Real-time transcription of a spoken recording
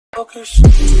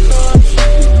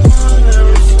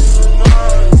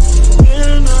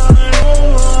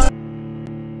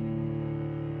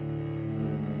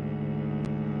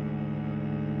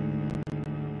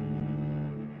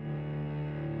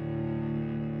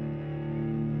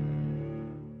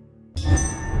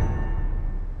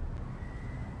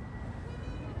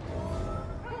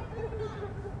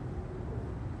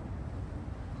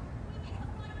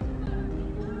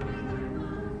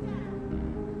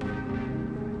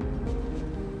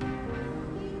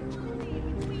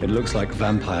It looks like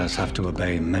vampires have to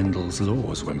obey Mendel's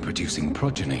laws when producing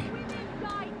progeny.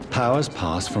 Powers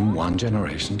pass from one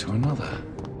generation to another.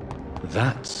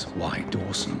 That's why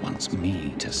Dawson wants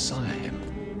me to sire him.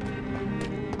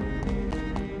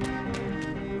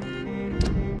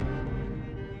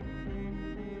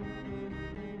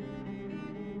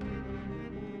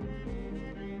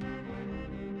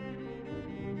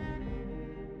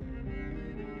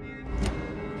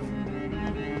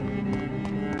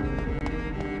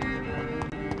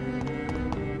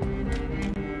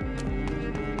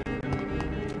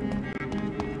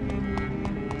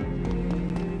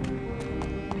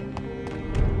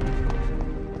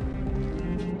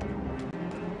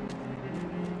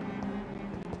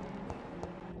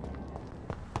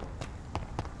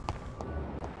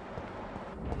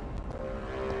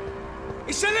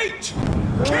 It's an leech!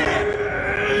 Kill him!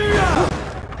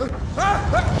 Over there!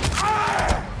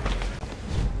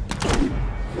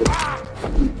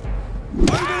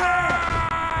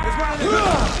 There's one of them!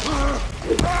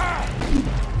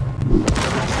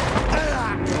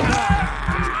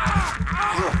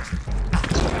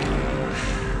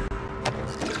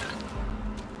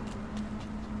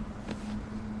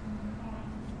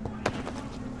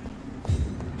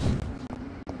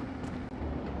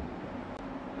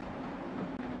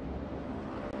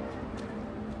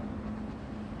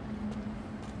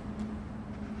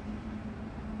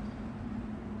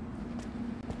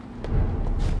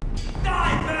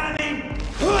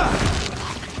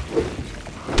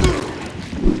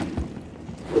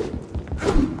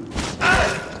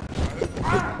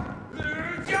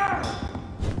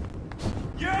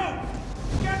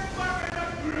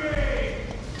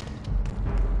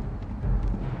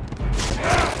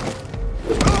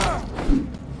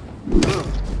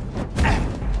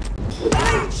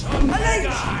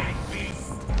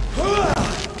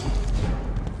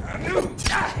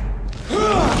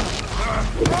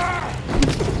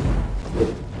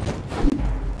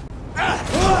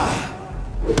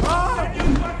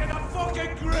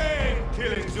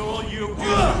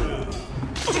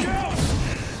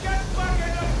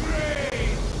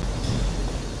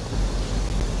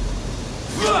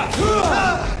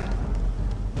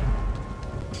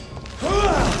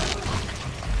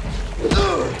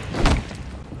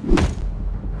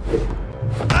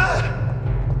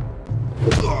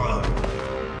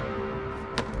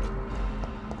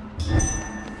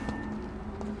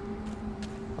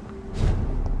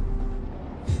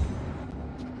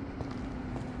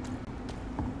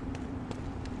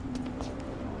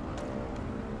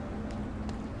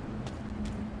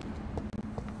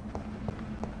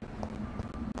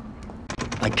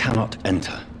 I cannot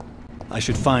enter. I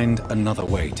should find another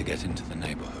way to get into the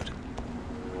neighborhood.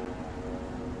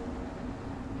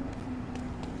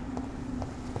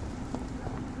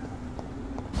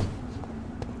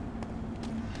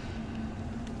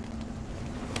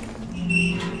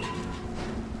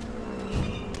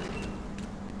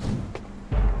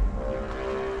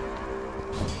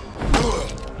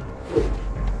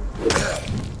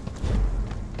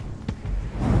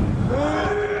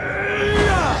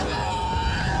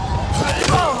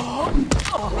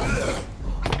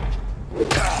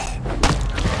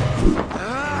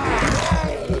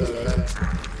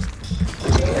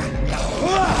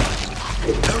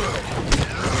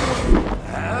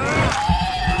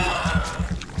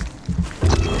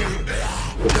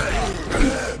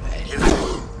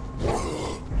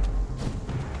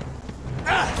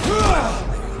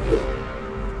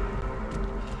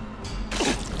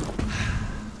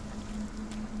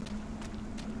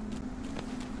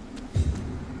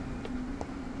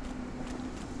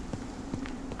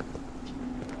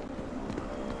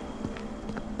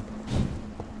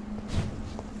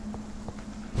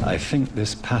 I think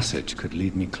this passage could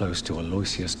lead me close to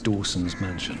Aloysius Dawson's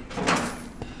mansion.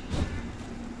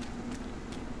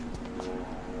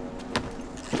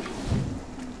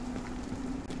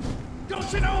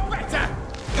 Don't you know better?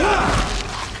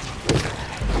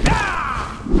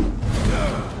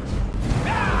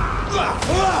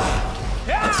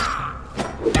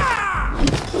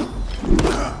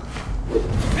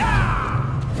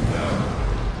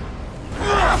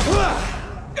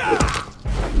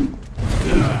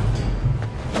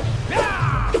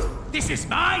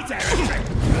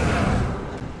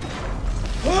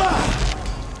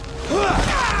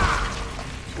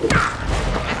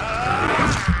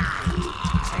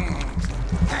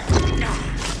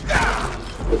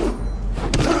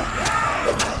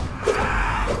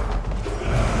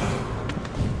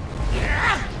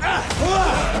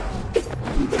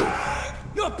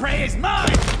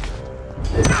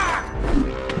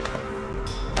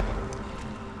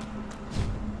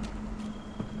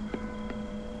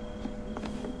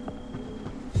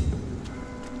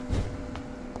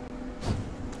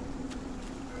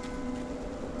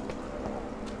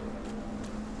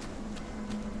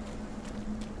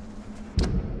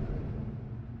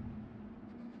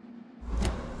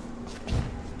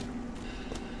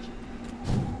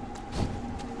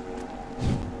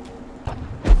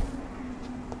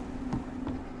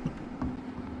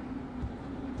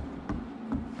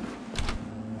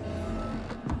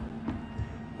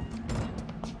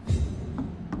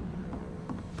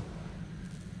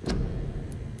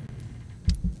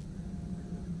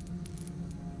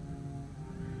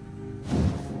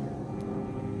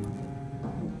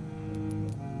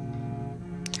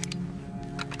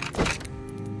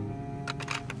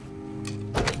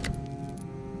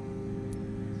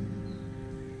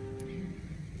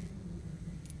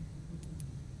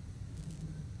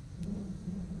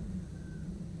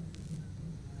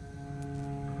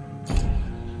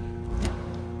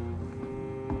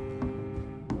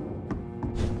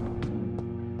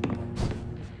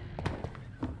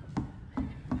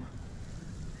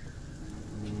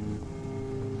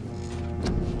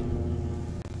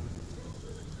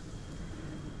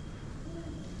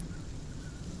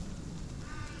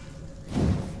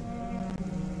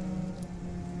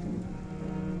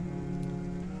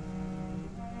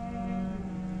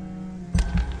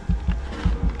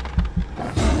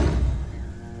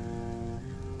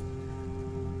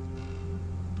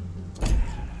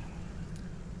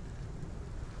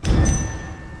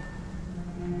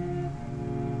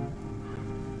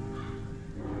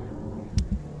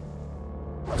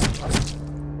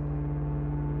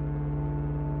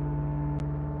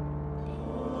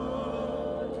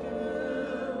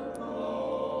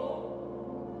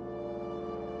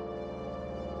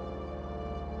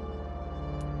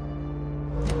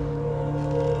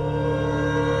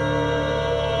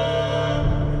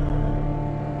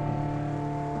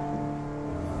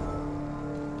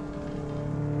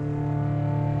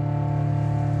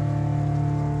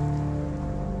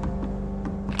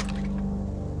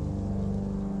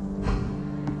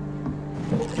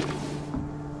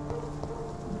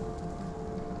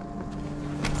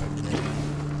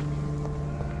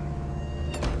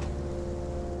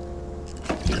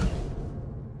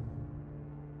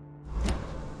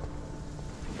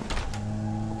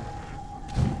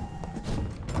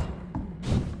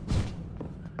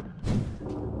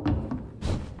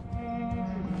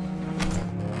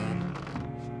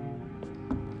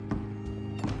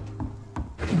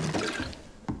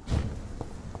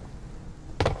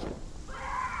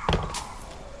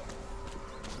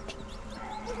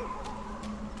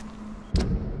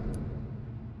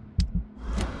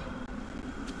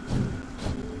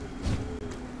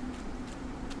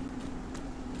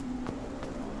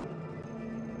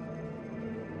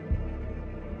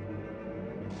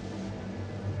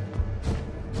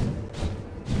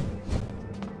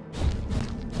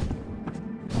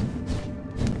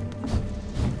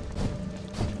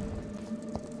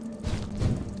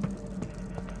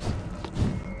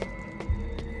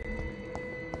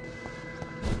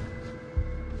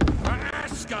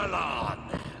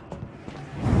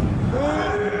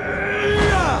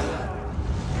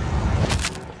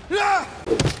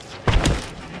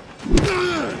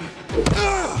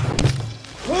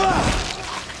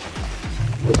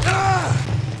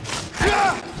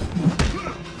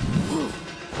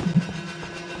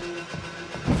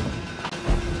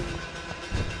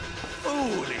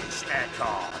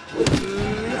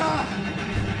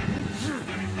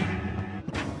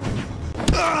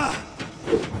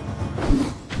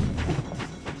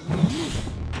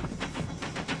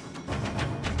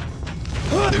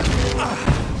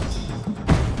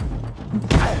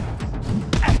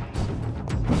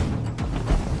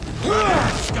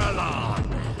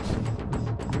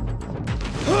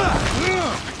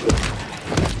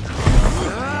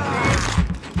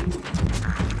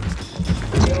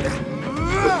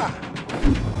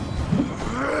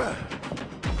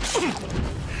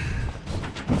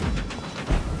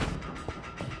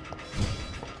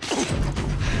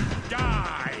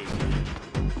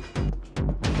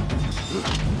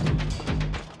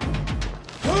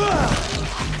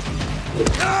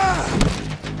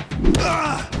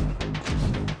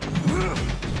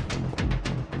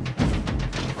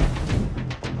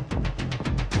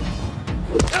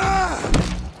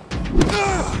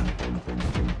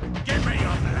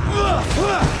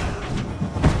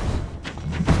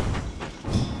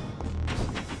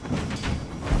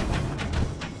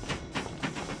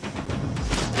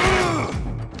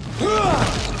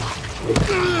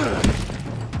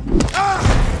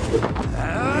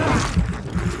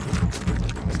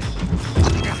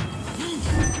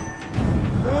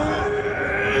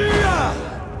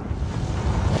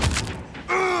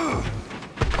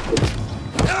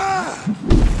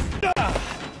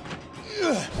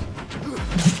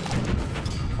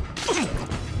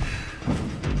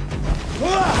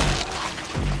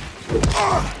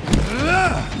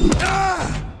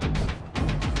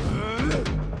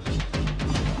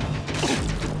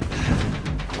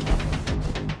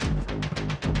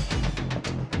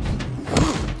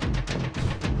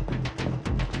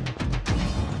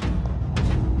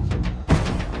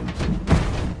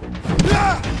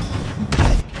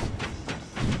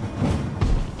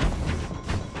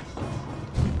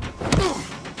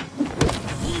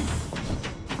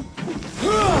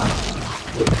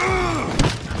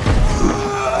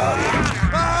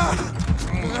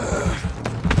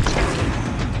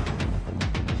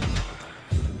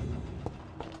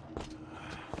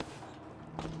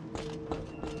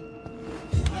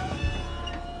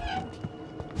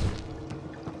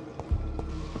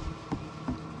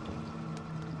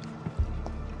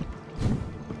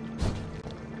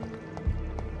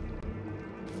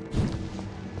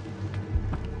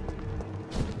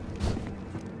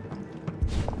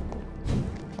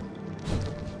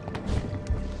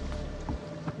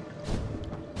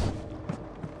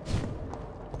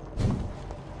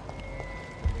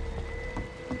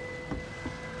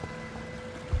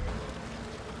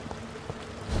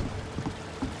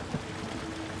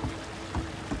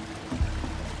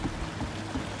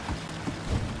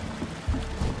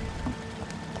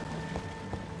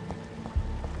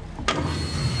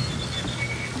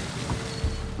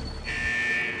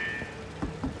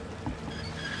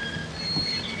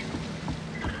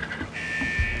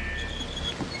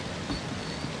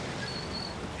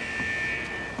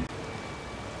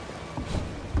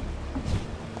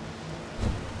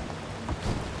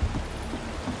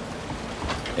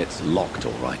 It's locked,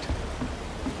 all right.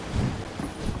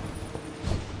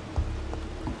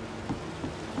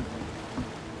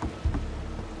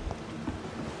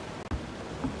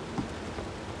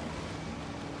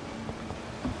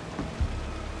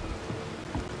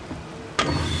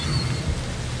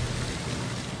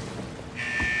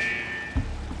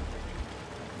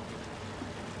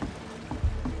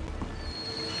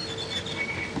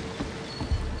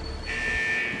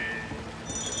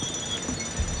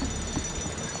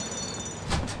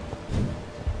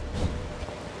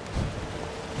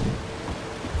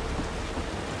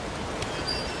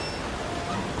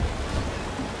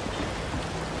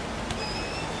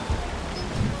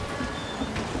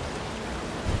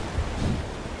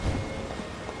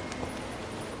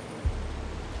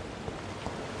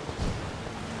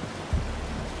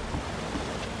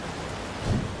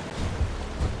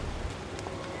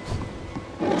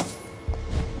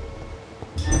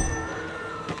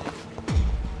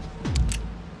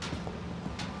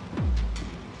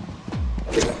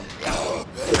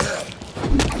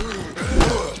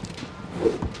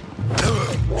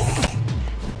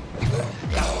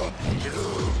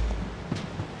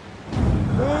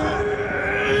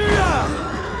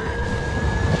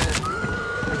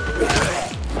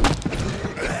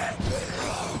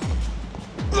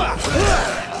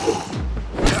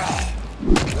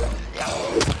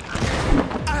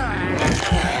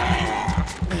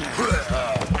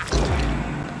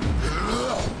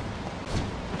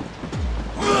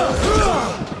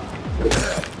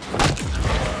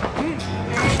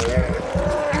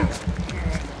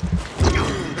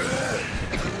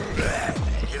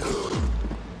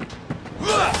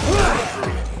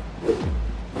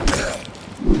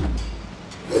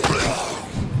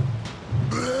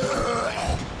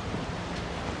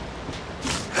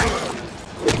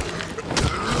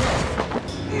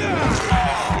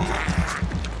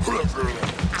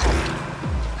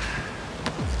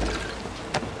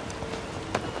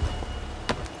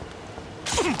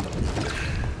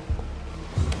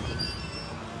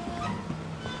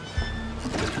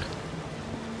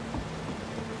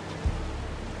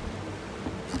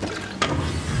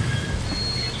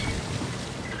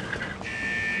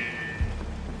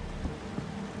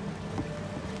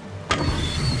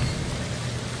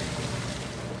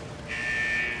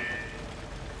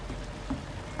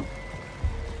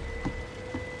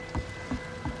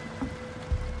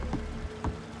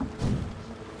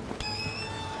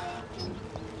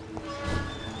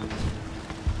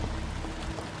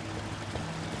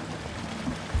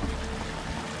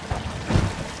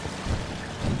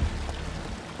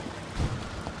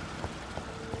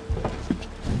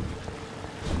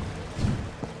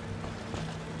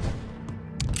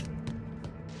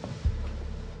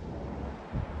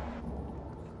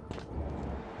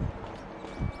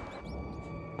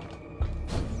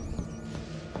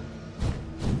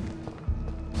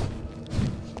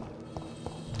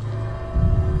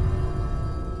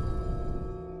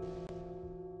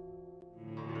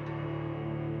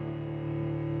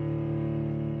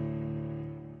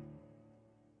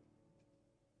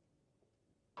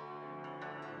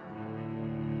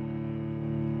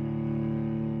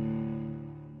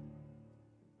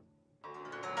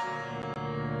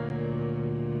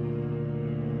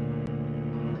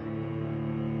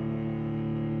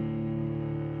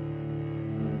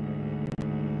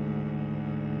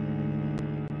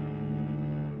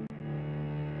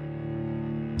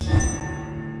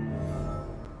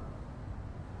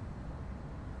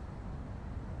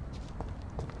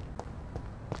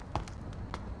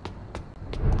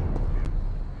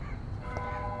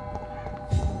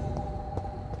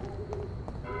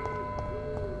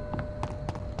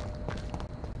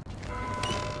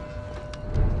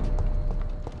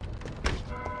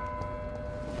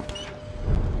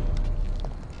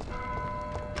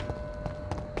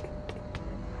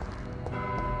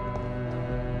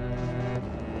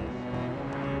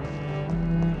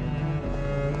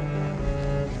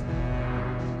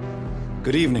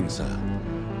 Good evening, sir.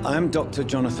 I'm Dr.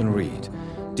 Jonathan Reid.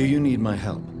 Do you need my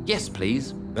help? Yes,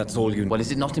 please. That's all you... Well,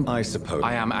 is it not important? I suppose.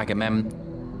 I am Agamemnon.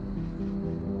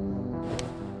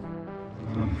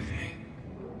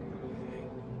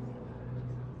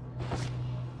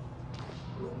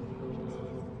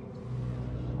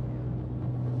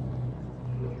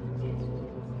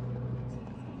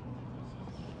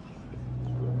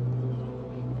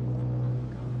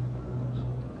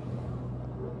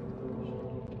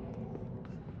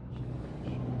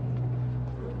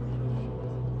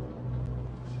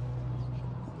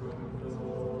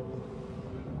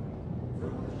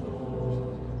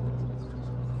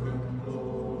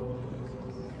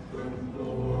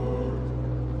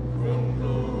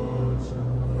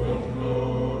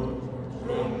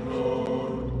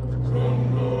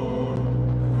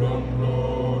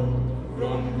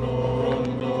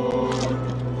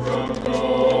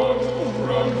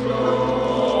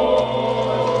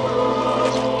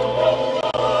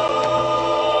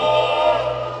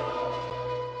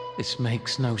 This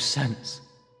makes no sense.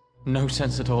 No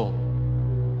sense at all.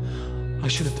 I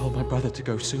should have told my brother to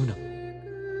go sooner.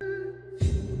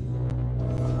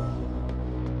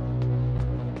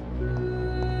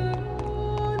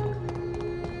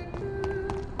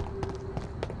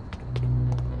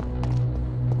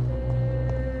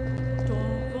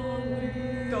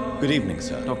 Good evening,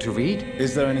 sir. Dr. Reid?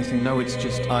 Is there anything... No, it's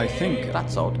just... I think...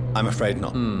 That's odd. I'm afraid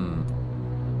not.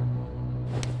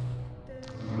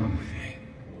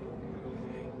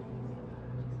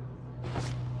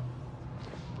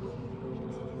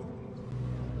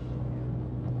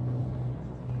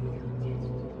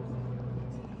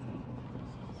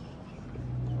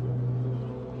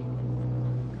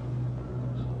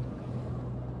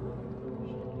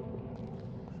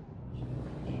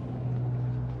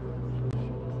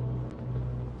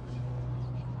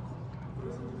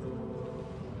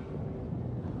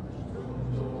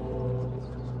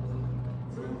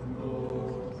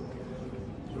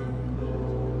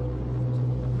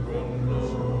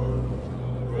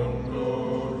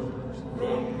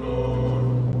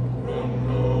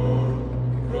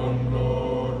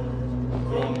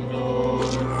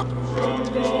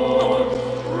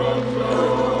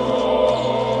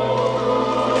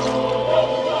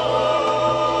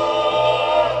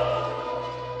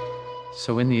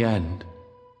 So in the end,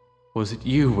 was it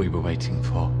you we were waiting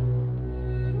for?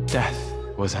 Death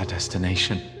was our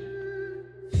destination.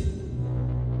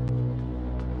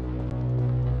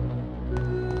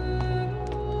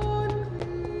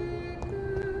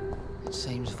 It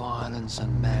seems violence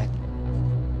and mad.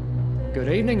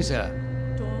 Good evening, sir.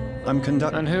 I'm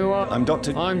conducting... And who are... I'm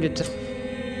Dr... I'm Detective...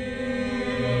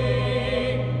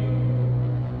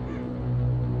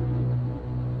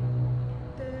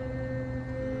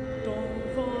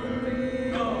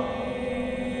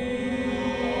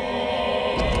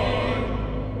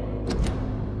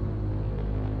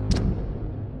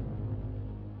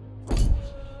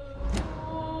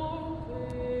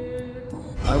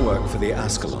 I work for the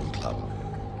Ascalon Club.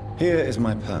 Here is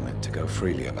my permit to go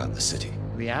freely about the city.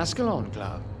 The Ascalon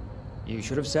Club? You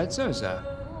should have said so, sir.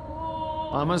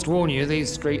 I must warn you, these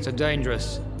streets are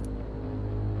dangerous.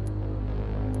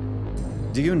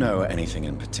 Do you know anything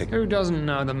in particular? Who doesn't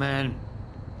know the man?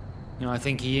 I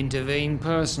think he intervened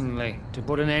personally to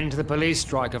put an end to the police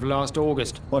strike of last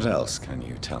August. What else can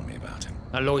you tell me about him?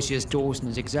 Aloysius Dawson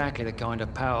is exactly the kind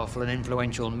of powerful and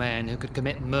influential man who could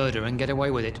commit murder and get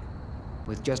away with it.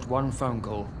 With just one phone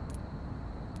call.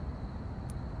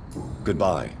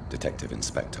 Goodbye, Detective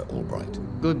Inspector Albright.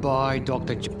 Goodbye,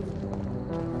 Dr.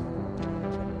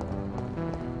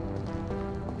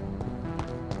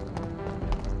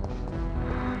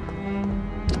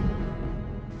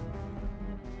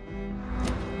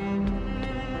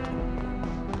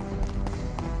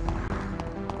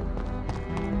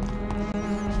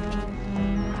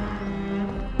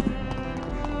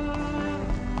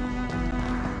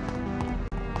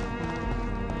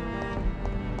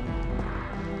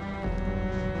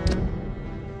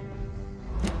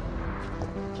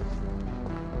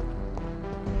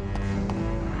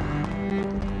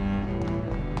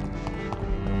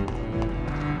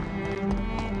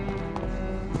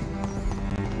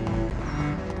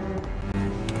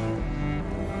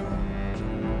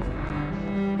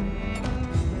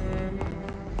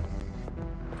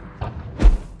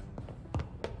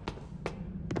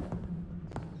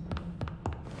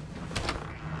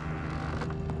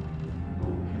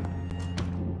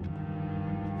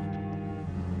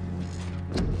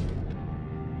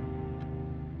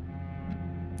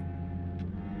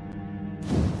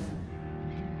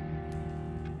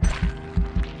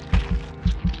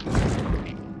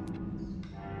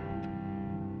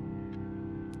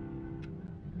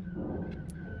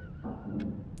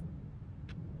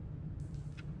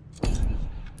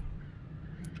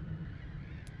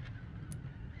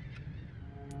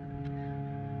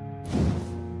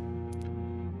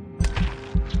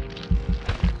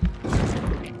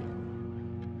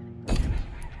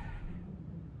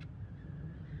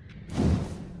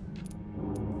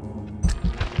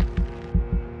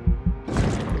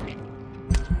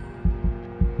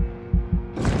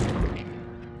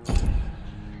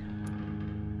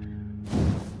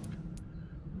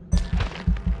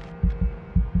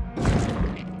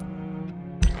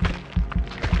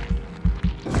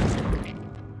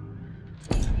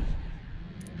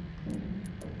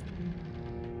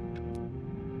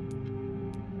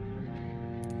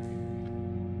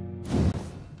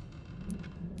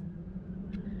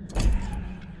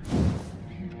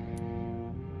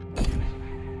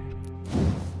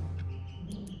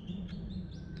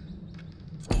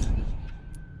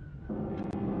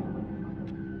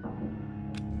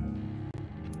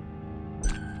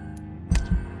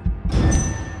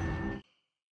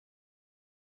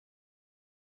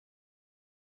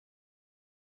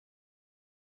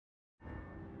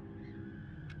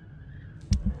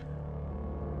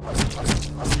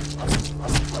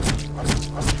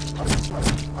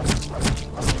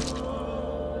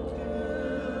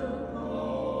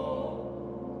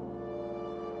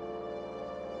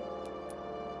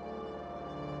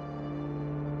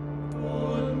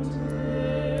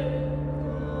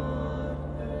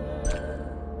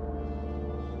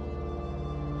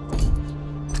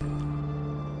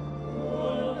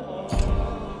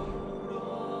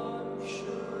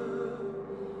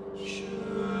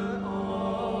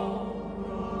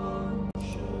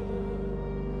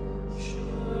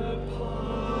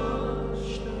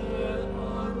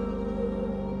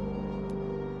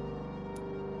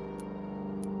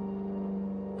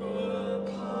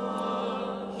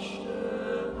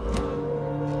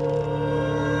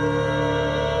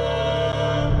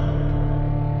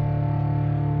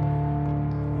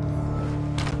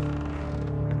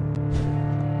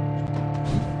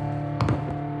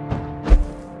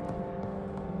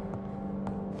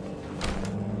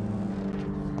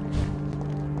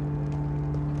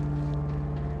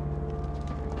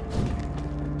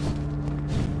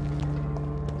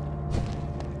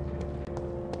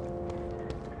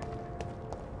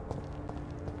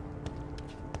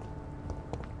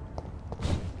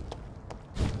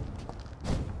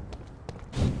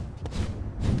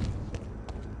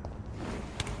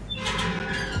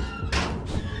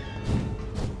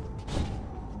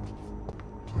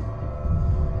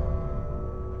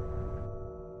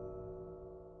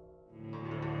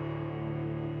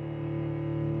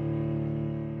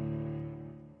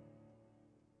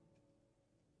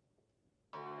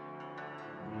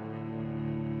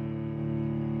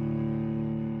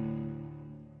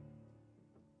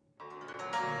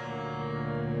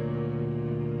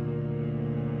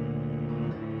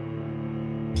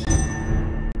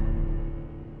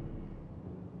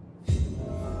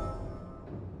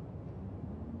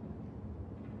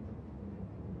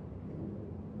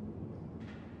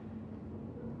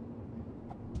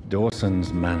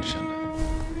 Dawson's mansion.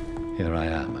 Here I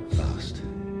am at last.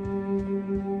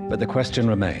 But the question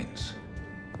remains,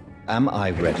 am I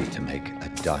ready to make a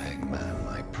dying man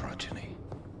my progeny?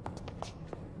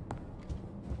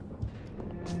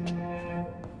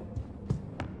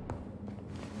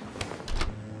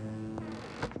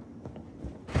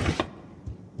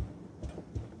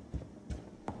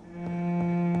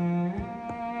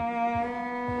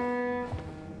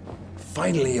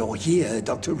 Finally you're here,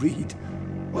 Dr. Reid.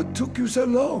 What took you so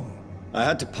long? I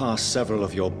had to pass several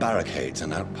of your barricades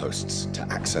and outposts to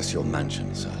access your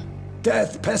mansion, sir.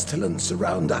 Death, pestilence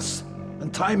surround us,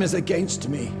 and time is against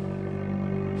me.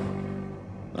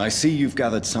 I see you've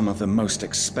gathered some of the most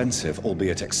expensive,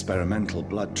 albeit experimental,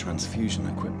 blood transfusion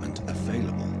equipment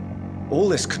available. All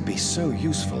this could be so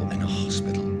useful in a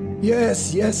hospital.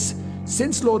 Yes, yes.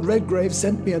 Since Lord Redgrave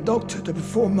sent me a doctor to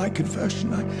perform my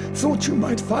conversion, I thought you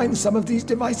might find some of these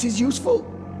devices useful.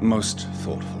 Most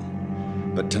thoughtful.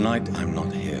 But tonight I'm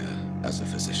not here as a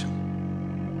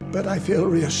physician. But I feel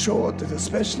reassured that a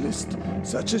specialist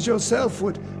such as yourself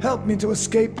would help me to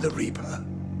escape the Reaper.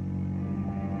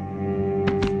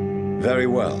 Very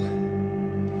well.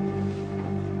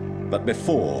 But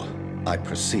before I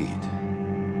proceed,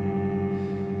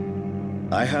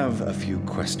 I have a few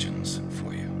questions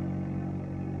for you.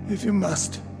 If you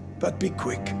must, but be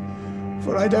quick,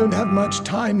 for I don't have much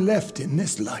time left in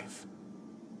this life.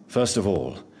 First of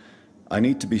all, I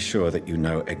need to be sure that you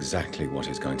know exactly what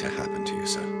is going to happen to you,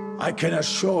 sir. I can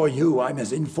assure you I'm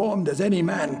as informed as any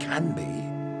man can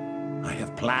be. I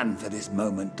have planned for this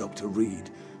moment, Dr. Reid.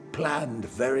 Planned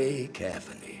very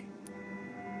carefully.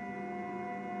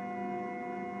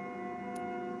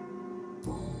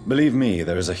 Believe me,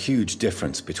 there is a huge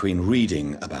difference between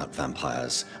reading about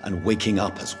vampires and waking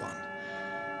up as one.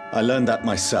 I learned that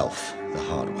myself the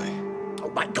hard way.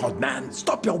 Oh my God, man,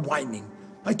 stop your whining.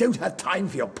 I don't have time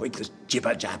for your pointless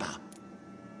jibber-jabber.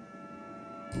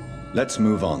 Let's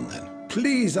move on, then.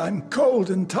 Please, I'm cold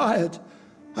and tired.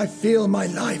 I feel my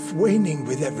life waning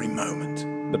with every moment.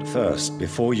 But first,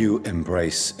 before you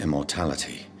embrace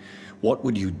immortality, what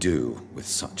would you do with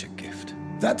such a gift?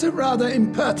 That's a rather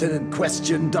impertinent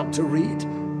question, Dr. Reid.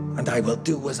 And I will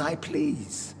do as I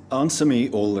please. Answer me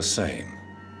all the same.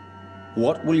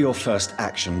 What will your first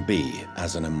action be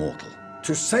as an immortal?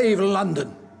 To save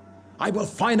London. I will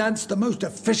finance the most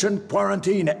efficient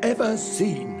quarantine ever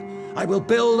seen. I will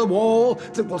build a wall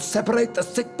that will separate the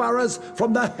sick boroughs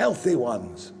from the healthy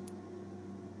ones.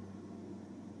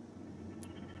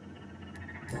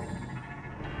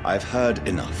 I've heard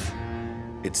enough.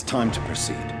 It's time to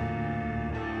proceed.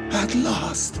 At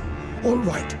last. All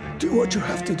right, do what you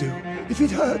have to do. If it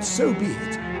hurts, so be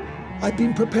it. I've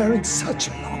been preparing such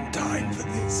a long time for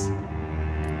this.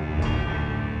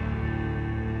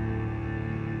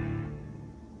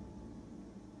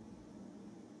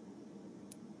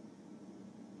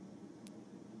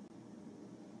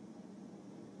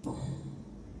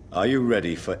 Are you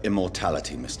ready for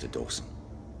immortality, Mr. Dawson?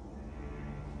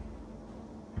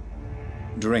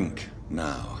 Drink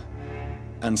now,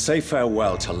 and say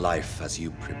farewell to life as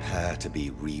you prepare to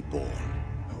be reborn.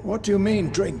 What do you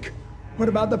mean, drink? What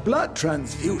about the blood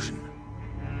transfusion?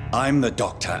 I'm the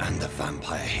doctor and the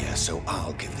vampire here, so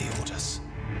I'll give the orders.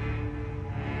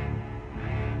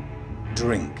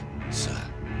 Drink, sir.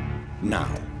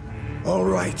 Now. All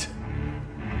right.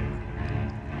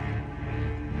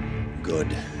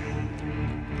 Good.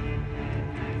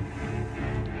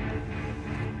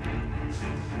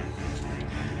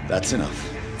 That's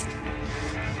enough.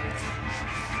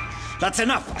 That's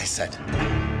enough, I said.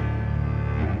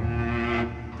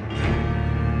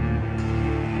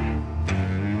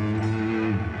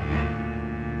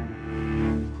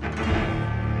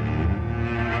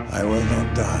 I will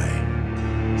not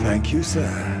die. Thank you, sir.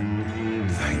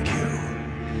 Thank you.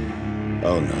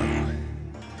 Oh no.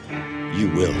 You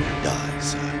will die,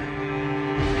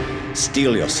 sir.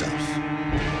 Steel yourself.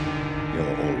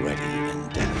 You're already in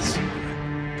death's grip.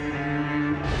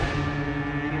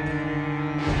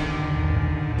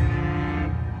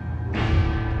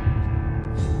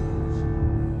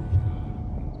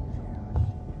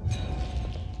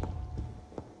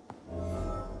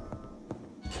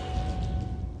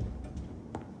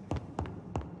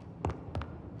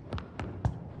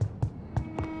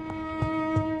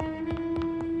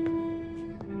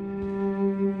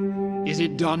 Is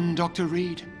it done, Dr.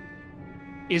 Reid?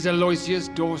 Is Aloysius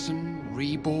Dawson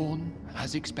reborn,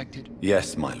 as expected?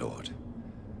 Yes, my lord.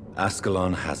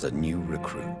 Ascalon has a new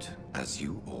recruit, as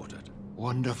you ordered.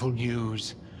 Wonderful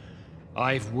news.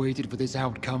 I've waited for this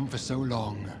outcome for so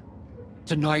long.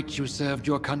 Tonight you served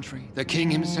your country, the king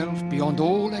himself, beyond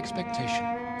all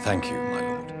expectation. Thank you, my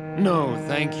lord. No,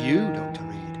 thank you, Dr.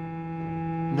 Reid.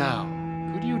 Now,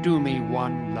 could you do me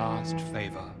one last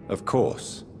favor? Of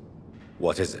course.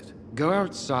 What is it? Go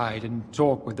outside and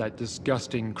talk with that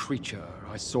disgusting creature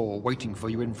I saw waiting for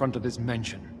you in front of this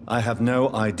mansion. I have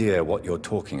no idea what you're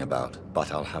talking about,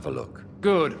 but I'll have a look.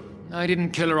 Good. I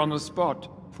didn't kill her on the spot,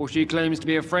 for she claims to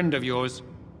be a friend of yours.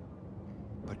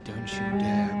 But don't you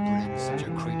dare bring such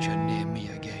a creature near me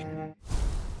again.